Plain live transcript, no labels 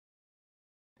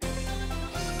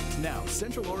Now,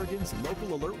 Central Oregon's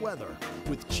local alert weather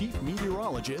with Chief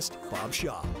Meteorologist Bob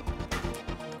Shaw.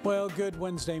 Well, good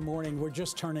Wednesday morning. We're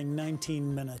just turning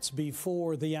 19 minutes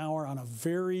before the hour on a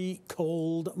very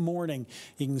cold morning.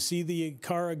 You can see the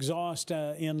car exhaust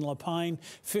in La Pine,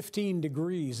 15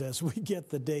 degrees as we get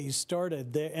the day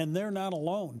started. And they're not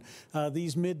alone.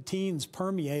 These mid-teens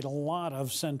permeate a lot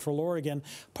of Central Oregon,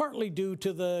 partly due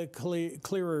to the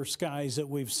clearer skies that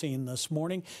we've seen this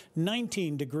morning.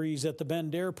 19 degrees at the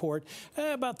Bend Airport.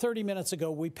 About 30 minutes ago,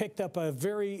 we picked up a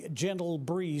very gentle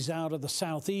breeze out of the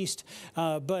southeast.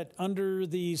 But under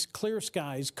these clear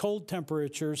skies, cold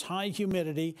temperatures, high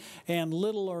humidity, and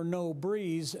little or no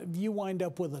breeze, you wind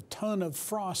up with a ton of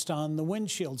frost on the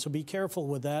windshield. So be careful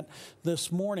with that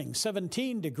this morning.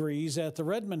 17 degrees at the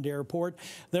Redmond Airport.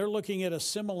 They're looking at a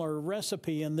similar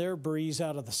recipe, and their breeze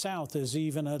out of the south is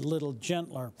even a little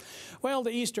gentler. Well,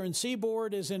 the eastern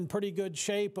seaboard is in pretty good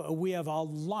shape. We have a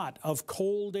lot of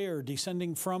cold air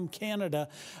descending from Canada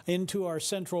into our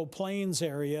Central Plains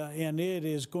area, and it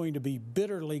is going to be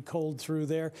bitterly cold through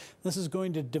there. This is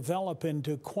going to develop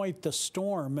into quite the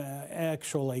storm,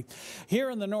 actually.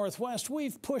 Here in the northwest,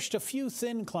 we've pushed a few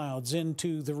thin clouds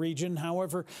into the region.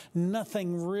 However,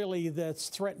 nothing really that's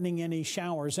threatening any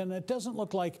showers, and it doesn't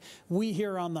look like we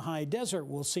here on the high desert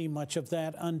will see much of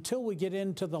that until we get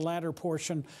into the latter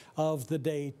portion of the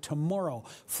day tomorrow.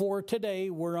 For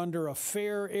today, we're under a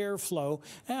fair airflow.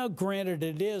 Now, granted,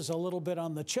 it is a little bit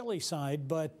on the chilly side,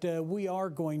 but we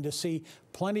are going to see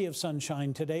plenty of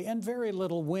sunshine today and very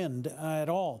little wind at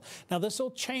all. Now, this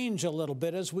will change a little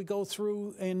bit as we go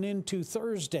through and into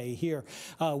Thursday here.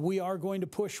 We are going to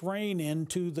push rain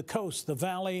into the coast, the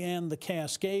valley, and the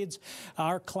Cascades.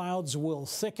 Our clouds will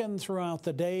thicken throughout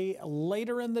the day.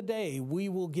 Later in the day, we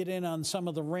will get in on some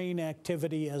of the rain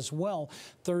activity as well.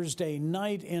 Thursday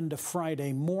night into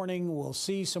Friday morning, we'll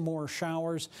see some more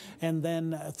showers. And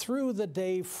then through the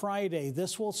day Friday,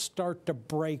 this will start to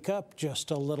break up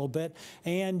just a little bit,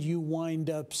 and you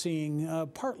wind up seeing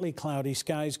partly cloudy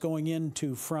skies going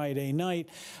into Friday night.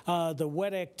 The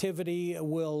wet activity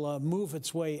will move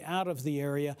its way out of the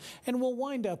area, and we'll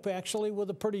wind up actually with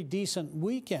a pretty decent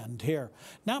weekend here.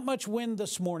 Not much wind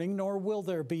this morning, nor will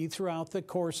there be throughout the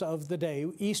course of the day.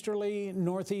 Easterly,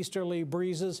 northeasterly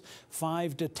breezes,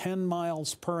 5 to 10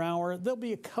 miles per hour. There'll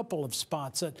be a couple of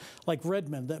spots like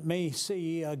Redmond that may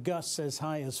see gusts as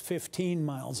high as 15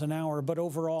 miles an hour, but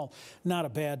overall, not a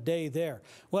bad day there.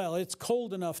 Well, it's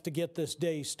cold enough to get this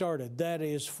day started, that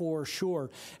is for sure.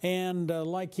 And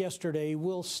like yesterday,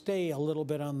 we'll stay a little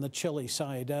bit on the chilly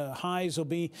side. Highs will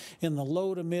be in the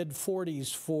low to mid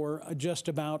 40s for just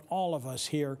about all of us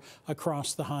here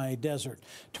across the high desert.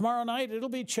 Tomorrow night, it'll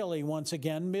be chilly once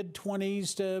again, mid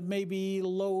 20s to maybe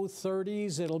low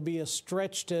 30s. It'll be a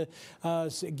stretch to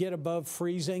get above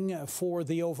freezing for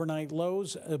the overnight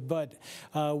lows, but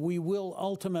we will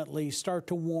ultimately start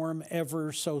to warm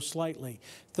ever so slightly.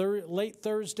 Late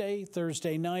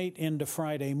Thursday night into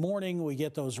Friday morning, we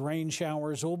get those rain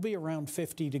showers. We'll be around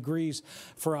 50 degrees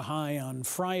for a high on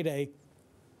Friday.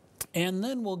 And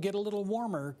then we'll get a little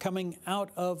warmer coming out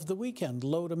of the weekend,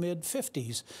 low to mid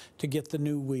 50s to get the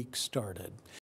new week started.